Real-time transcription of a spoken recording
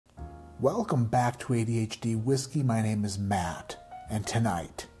Welcome back to ADHD Whiskey. My name is Matt, and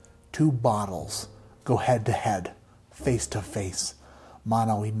tonight, two bottles go head to head, face to face,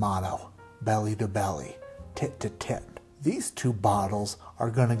 mano a mano, belly to belly, tit to tit. These two bottles are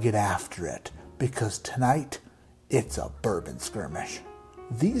gonna get after it because tonight it's a bourbon skirmish.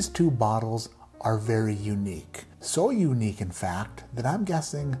 These two bottles are very unique. So unique, in fact, that I'm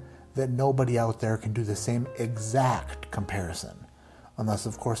guessing that nobody out there can do the same exact comparison. Unless,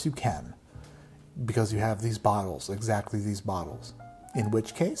 of course, you can. Because you have these bottles, exactly these bottles. In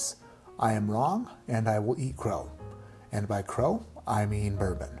which case, I am wrong and I will eat crow. And by crow, I mean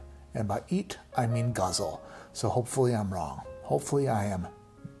bourbon. And by eat, I mean guzzle. So hopefully I'm wrong. Hopefully I am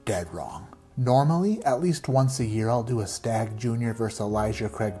dead wrong. Normally, at least once a year, I'll do a Stagg Jr. versus Elijah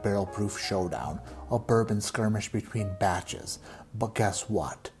Craig Barrel Proof showdown. A bourbon skirmish between batches. But guess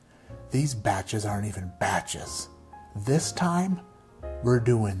what? These batches aren't even batches. This time, we're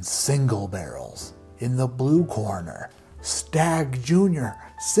doing single barrels. In the blue corner, Stagg Jr.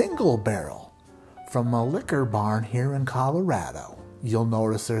 single barrel from a liquor barn here in Colorado. You'll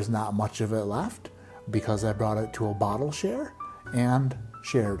notice there's not much of it left because I brought it to a bottle share and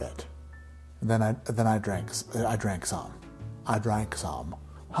shared it. Then I drank some. I drank some.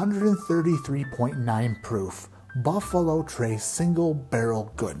 133.9 proof Buffalo Trace single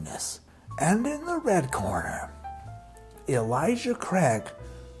barrel goodness. And in the red corner, Elijah Craig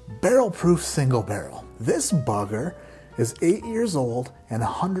Barrel Proof Single Barrel. This bugger is 8 years old and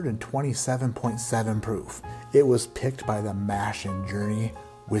 127.7 proof. It was picked by the Mash and Journey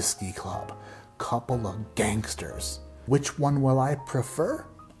Whiskey Club. Couple of gangsters. Which one will I prefer?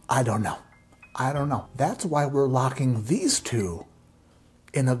 I don't know. That's why we're locking these two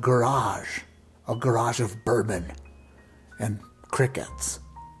in a garage of bourbon and crickets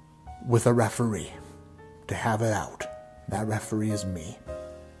with a referee to have it out. That referee is me.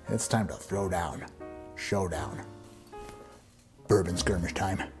 It's time to throw down. Showdown. Bourbon skirmish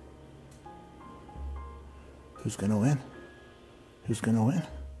time. Who's gonna win? Who's gonna win?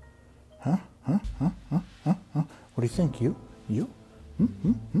 Huh? What do you think? You?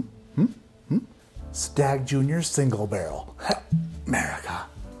 Stagg Jr. single barrel. America.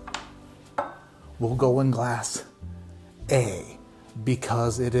 We'll go in glass A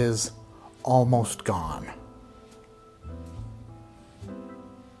because it is almost gone.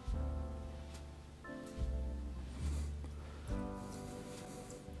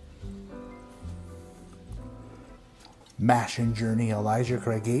 Mash and Journey Elijah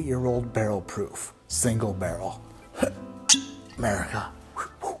Craig 8-year-old barrel proof single barrel. America.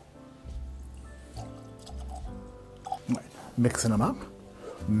 Mixing them up.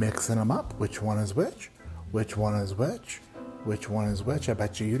 Which one is which? Which one is which? Which one is which? I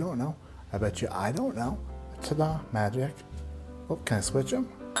bet you don't know. I bet you I don't know. Ta-da, magic. Oh, can I switch them?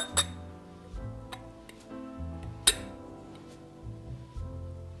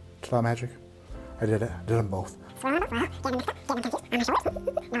 Ta-da, magic. I did it. I did them both.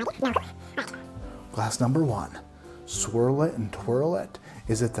 Glass number one. Swirl it and twirl it.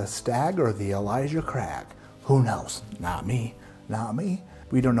 Is it the Stagg or the Elijah Craig? Who knows? Not me. Not me.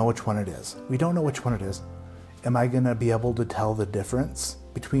 We don't know which one it is. Am I going to be able to tell the difference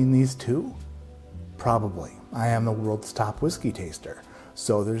between these two? Probably. I am the world's top whiskey taster.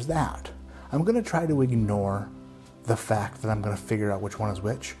 So there's that. I'm going to try to ignore the fact that I'm going to figure out which one is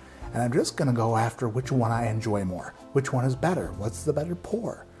which. And I'm just going to go after which one I enjoy more. Which one is better? What's the better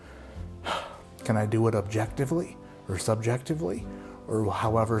pour? Can I do it objectively or subjectively? Or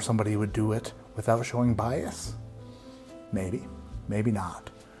however somebody would do it without showing bias? Maybe. Maybe not.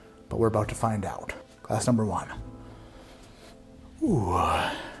 But we're about to find out. Glass number one. Ooh.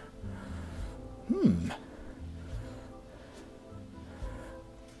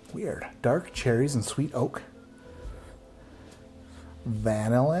 Weird. Dark cherries and sweet oak.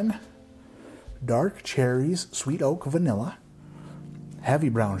 Vanillin. Dark cherries, sweet oak, vanilla. Heavy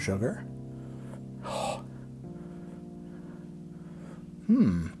brown sugar.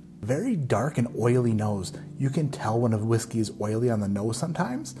 Very dark and oily nose. You can tell when a whiskey is oily on the nose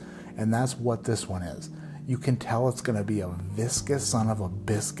sometimes, and that's what this one is. You can tell it's going to be a viscous son of a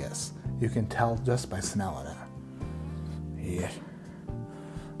biscuit. You can tell just by smelling it. Yes.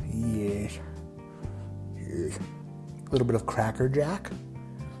 A little bit of Cracker Jack.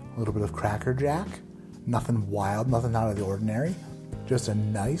 Nothing wild, nothing out of the ordinary. Just a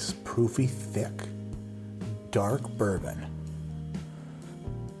nice, proofy, thick, dark bourbon.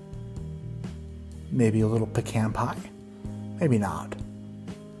 Maybe a little pecan pie. Maybe not.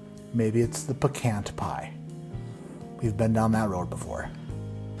 Maybe it's the pecan pie. We've been down that road before.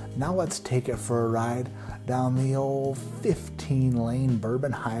 Now let's take it for a ride down the old 15-lane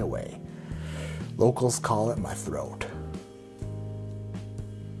bourbon highway. Locals call it my throat.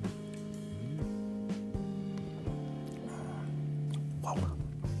 Wow.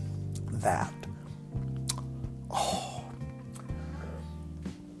 That. Oh.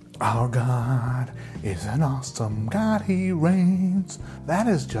 Our God is an awesome God, He reigns. That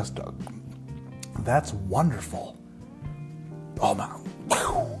is just that's wonderful. Oh my.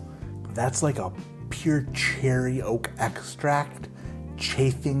 That's like a pure cherry oak extract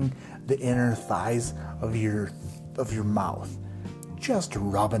chafing the inner thighs of your mouth, just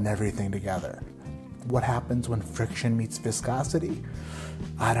rubbing everything together. What happens when friction meets viscosity?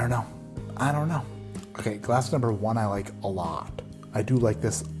 I don't know. Okay, glass number 1 I like a lot. I do like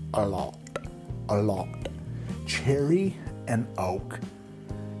this a lot. Cherry and oak,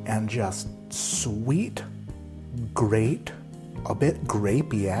 and just sweet, great, a bit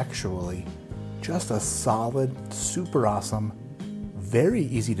grapey actually. Just a solid, super awesome, very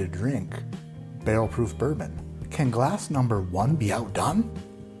easy to drink barrel-proof bourbon. Can glass number 1 be outdone?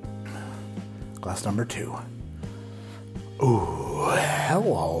 Glass number 2. Ooh,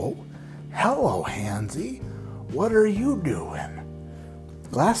 hello, Hansy. What are you doing?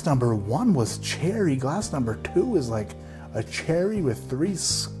 Glass number 1 was cherry. Glass number 2 is like a cherry with 3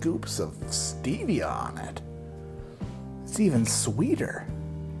 scoops of stevia on it. It's even sweeter.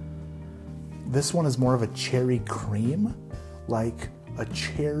 This one is more of a cherry cream, like a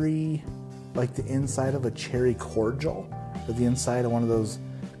cherry, like the inside of a cherry cordial, or the inside of one of those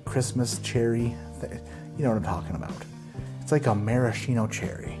Christmas cherry, you know what I'm talking about. It's like a maraschino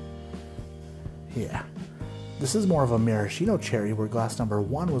cherry. Yeah. This is more of a maraschino cherry, where glass number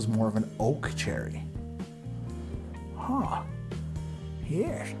 1 was more of an oak cherry. Huh.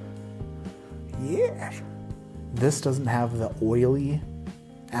 Yes. This doesn't have the oily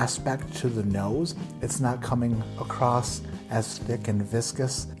aspect to the nose. It's not coming across as thick and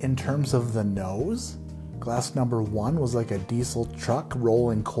viscous. In terms of the nose, glass number 1 was like a diesel truck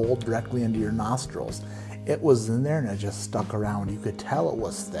rolling coal directly into your nostrils. It was in there and it just stuck around. You could tell it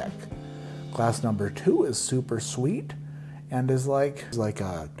was thick. Glass number 2 is super sweet and is like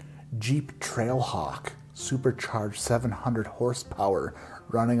a Jeep Trailhawk, supercharged 700 horsepower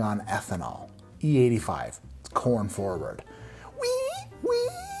running on ethanol. E85, it's corn forward. Wee.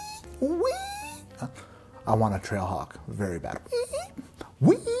 I want a Trailhawk very bad.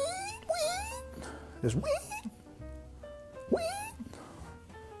 Wee. Just wee.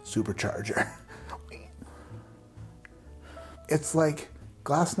 Supercharger. It's like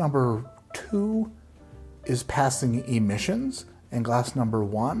glass number 2 is passing emissions, and glass number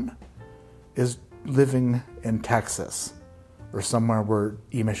 1 is living in Texas or somewhere where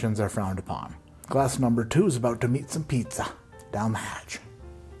emissions are frowned upon. Glass number 2 is about to meet some pizza down the hatch.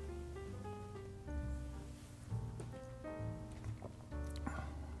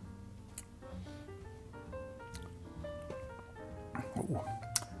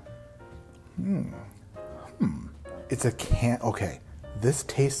 It's a okay, this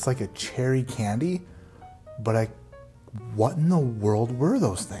tastes like a cherry candy, but what in the world were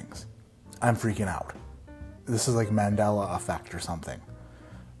those things? I'm freaking out. This is like Mandela effect or something.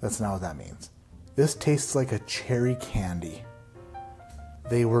 That's not what that means. This tastes like a cherry candy.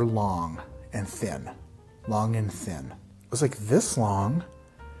 They were long and thin. It was like this long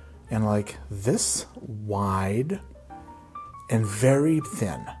and like this wide and very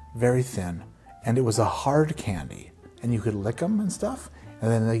thin. And it was a hard candy. And you could lick them and stuff, and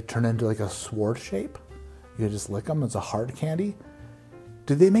then they turn into like a sword shape. You could just lick them. It's a hard candy.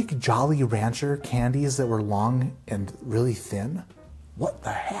 Did they make Jolly Rancher candies that were long and really thin? What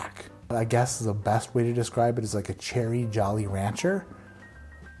the heck? I guess the best way to describe it is like a cherry Jolly Rancher.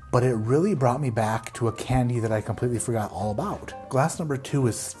 But it really brought me back to a candy that I completely forgot all about. Glass number 2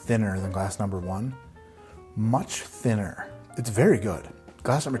 is thinner than glass number 1. Much thinner. It's very good.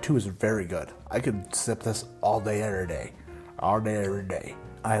 Glass number 2 is very good. I could sip this all day, every day. All day, every day.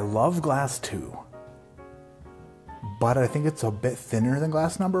 I love glass 2. But I think it's a bit thinner than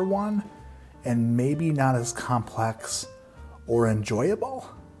glass number 1. And maybe not as complex or enjoyable.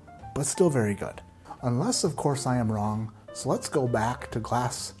 But still very good. Unless, of course, I am wrong. So let's go back to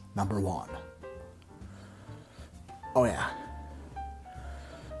glass number 1. Oh yeah.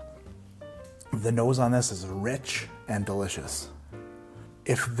 The nose on this is rich and delicious.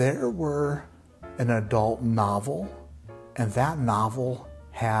 If there were an adult novel, and that novel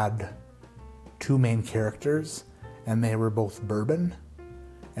had 2 main characters, and they were both bourbon,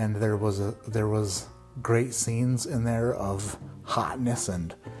 and there was great scenes in there of hotness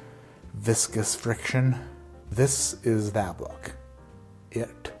and viscous friction, this is that book.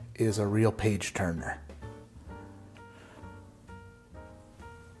 It is a real page turner.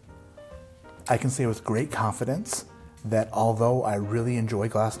 I can say with great confidence that although I really enjoy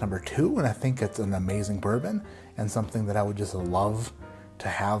glass number 2, and I think it's an amazing bourbon and something that I would just love to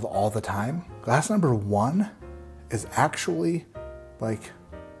have all the time, glass number 1 is actually like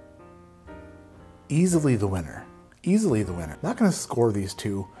easily the winner. Easily the winner. Not going to score these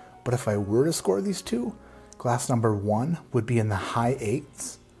two, but if I were to score these two, glass number 1 would be in the high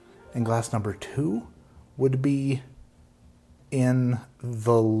 8s, and glass number 2 would be in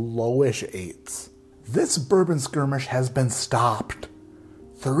the lowish 8s. This bourbon skirmish has been stopped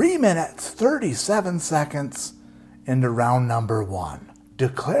 3 minutes, 37 seconds into round number 1,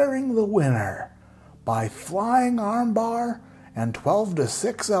 declaring the winner by flying armbar and 12 to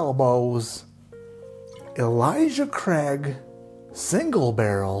 6 elbows, Elijah Craig single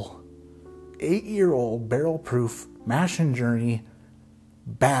barrel, 8-year-old barrel proof mash and journey,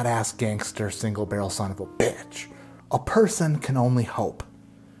 badass gangster single barrel son of a bitch. A person can only hope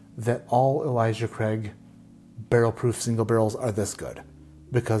that all Elijah Craig barrel proof single barrels are this good,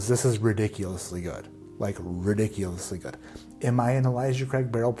 because this is ridiculously good. Like ridiculously good. Am I an Elijah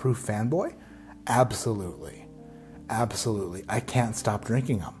Craig barrel proof fanboy? Absolutely. Absolutely. I can't stop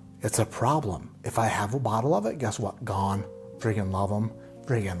drinking them. It's a problem. If I have a bottle of it, guess what? Gone. Friggin' love them.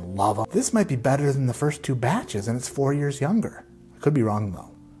 Friggin' love them. This might be better than the first 2 batches, and it's 4 years younger. I could be wrong,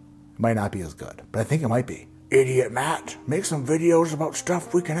 though. It might not be as good, but I think it might be. Idiot Matt, make some videos about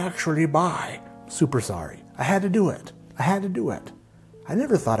stuff we can actually buy. Super sorry. I had to do it. I had to do it. I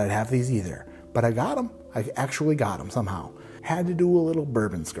never thought I'd have these either, but I got them. I actually got them somehow. Had to do a little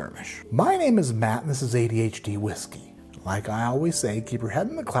bourbon skirmish. My name is Matt, and this is ADHD Whiskey. Like I always say, keep your head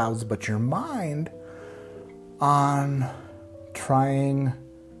in the clouds, but your mind on trying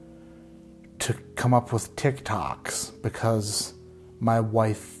to come up with TikToks, because my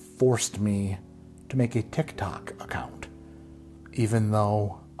wife forced me to make a TikTok account. Even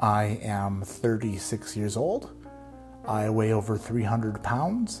though I am 36 years old, I weigh over 300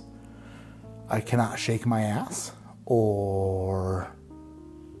 pounds, I cannot shake my ass, or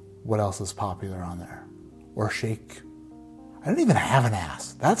what else is popular on there? Or shake... I don't even have an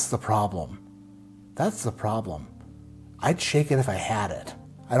ass. That's the problem. That's the problem. I'd shake it if I had it.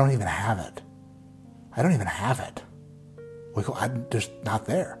 I don't even have it. I don't even have it. I'm just not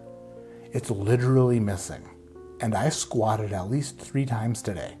there. It's literally missing. And I squatted at least 3 times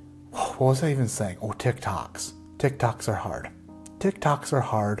today. What was I even saying? Oh, TikToks. TikToks are hard. TikToks are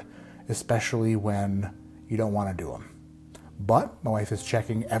hard, especially when you don't want to do them. But my wife is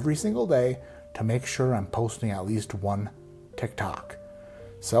checking every single day to make sure I'm posting at least 1 TikTok.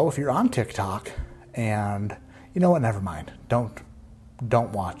 So if you're on TikTok and you know what, never mind. Don't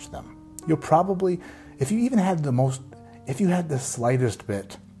watch them. You'll probably, if you had the slightest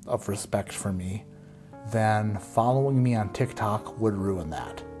bit of respect for me, then following me on TikTok would ruin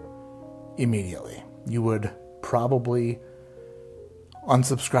that immediately. You would probably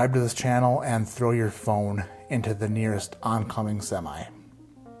unsubscribe to this channel and throw your phone into the nearest oncoming semi,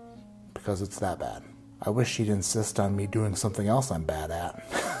 because it's that bad. I wish she'd insist on me doing something else I'm bad at.